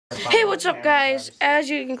what's up, guys? As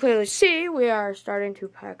you can clearly see, we are starting to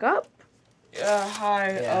pack up.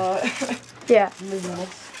 Hi. Yeah.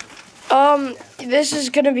 This is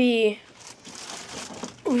gonna be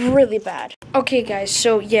really bad. Okay, guys.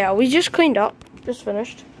 So yeah, we just cleaned up. Just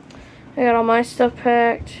finished. I got all my stuff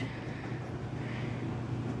packed.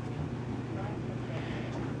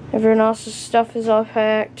 Everyone else's stuff is all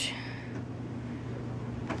packed.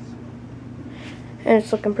 And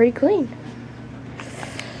it's looking pretty clean.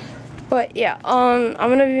 But yeah, I'm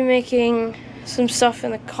gonna be making some stuff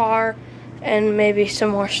in the car and maybe some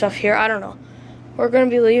more stuff here. I don't know. We're gonna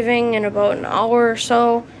be leaving in about an hour or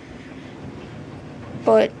so.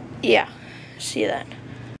 But yeah, see you then.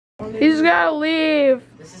 He's gotta leave.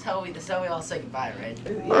 This is how we all say goodbye, right?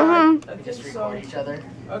 Yeah, We just record each other.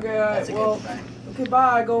 Okay, alright. That's a Well, good goodbye. okay,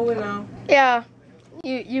 bye. Go away now. Yeah,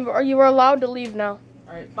 you are allowed to leave now.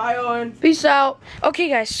 Alright, bye, Owen. Peace out. Okay,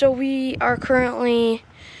 guys, so we are currently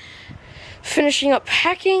finishing up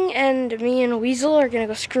packing, and me and Weasel are gonna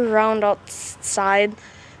go screw around outside,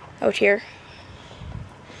 out here.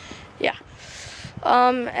 Yeah.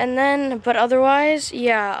 And then, but otherwise,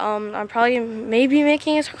 yeah, I'm probably maybe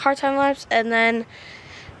making a car time lapse, and then,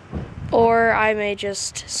 or I may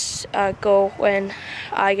just go when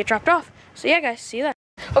I get dropped off. So yeah, guys, see you then.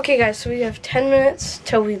 Okay, guys, so we have 10 minutes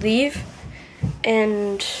till we leave,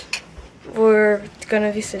 and we're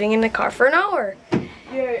gonna be sitting in the car for an hour.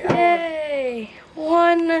 Yay. Yay!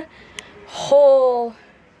 1 whole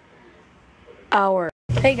hour.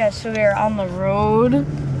 Hey guys, so we are on the road.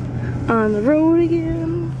 On the road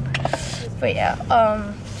again. But yeah,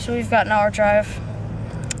 so we've got an hour drive.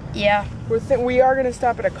 Yeah. We are gonna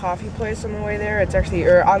stop at a coffee place on the way there. It's actually,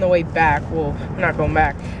 or on the way back. Well, we're not going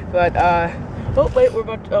back. But oh wait, we're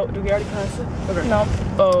about to, oh, did we already pass it? Okay. No.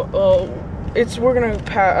 We're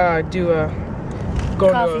gonna do a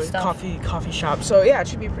Coffee coffee shop. So yeah, it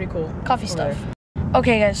should be pretty cool. Coffee stuff.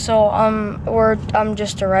 Okay guys, so I'm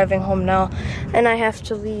just arriving home now, and I have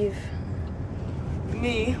to leave.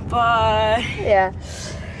 Me, bye. Yeah.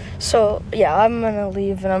 So yeah, I'm gonna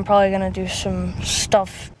leave, and I'm probably gonna do some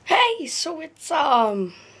stuff. Hey, so it's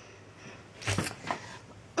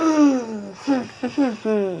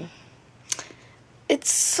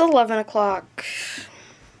it's 11 o'clock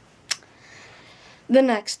the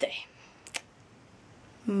next day.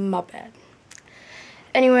 My bad.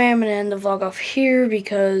 Anyway, I'm gonna end the vlog off here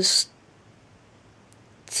because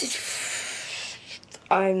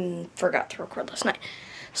I forgot to record last night.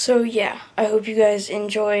 So yeah, I hope you guys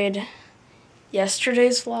enjoyed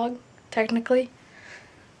yesterday's vlog, technically.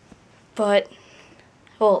 But,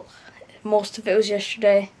 well, most of it was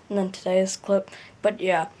yesterday, and then today's clip. But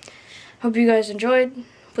yeah, hope you guys enjoyed.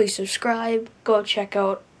 Please subscribe. Go check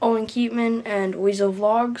out Owen Keatman and Weasel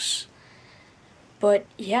Vlogs. But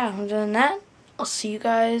yeah, other than that, I'll see you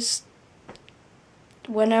guys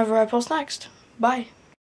whenever I post next. Bye.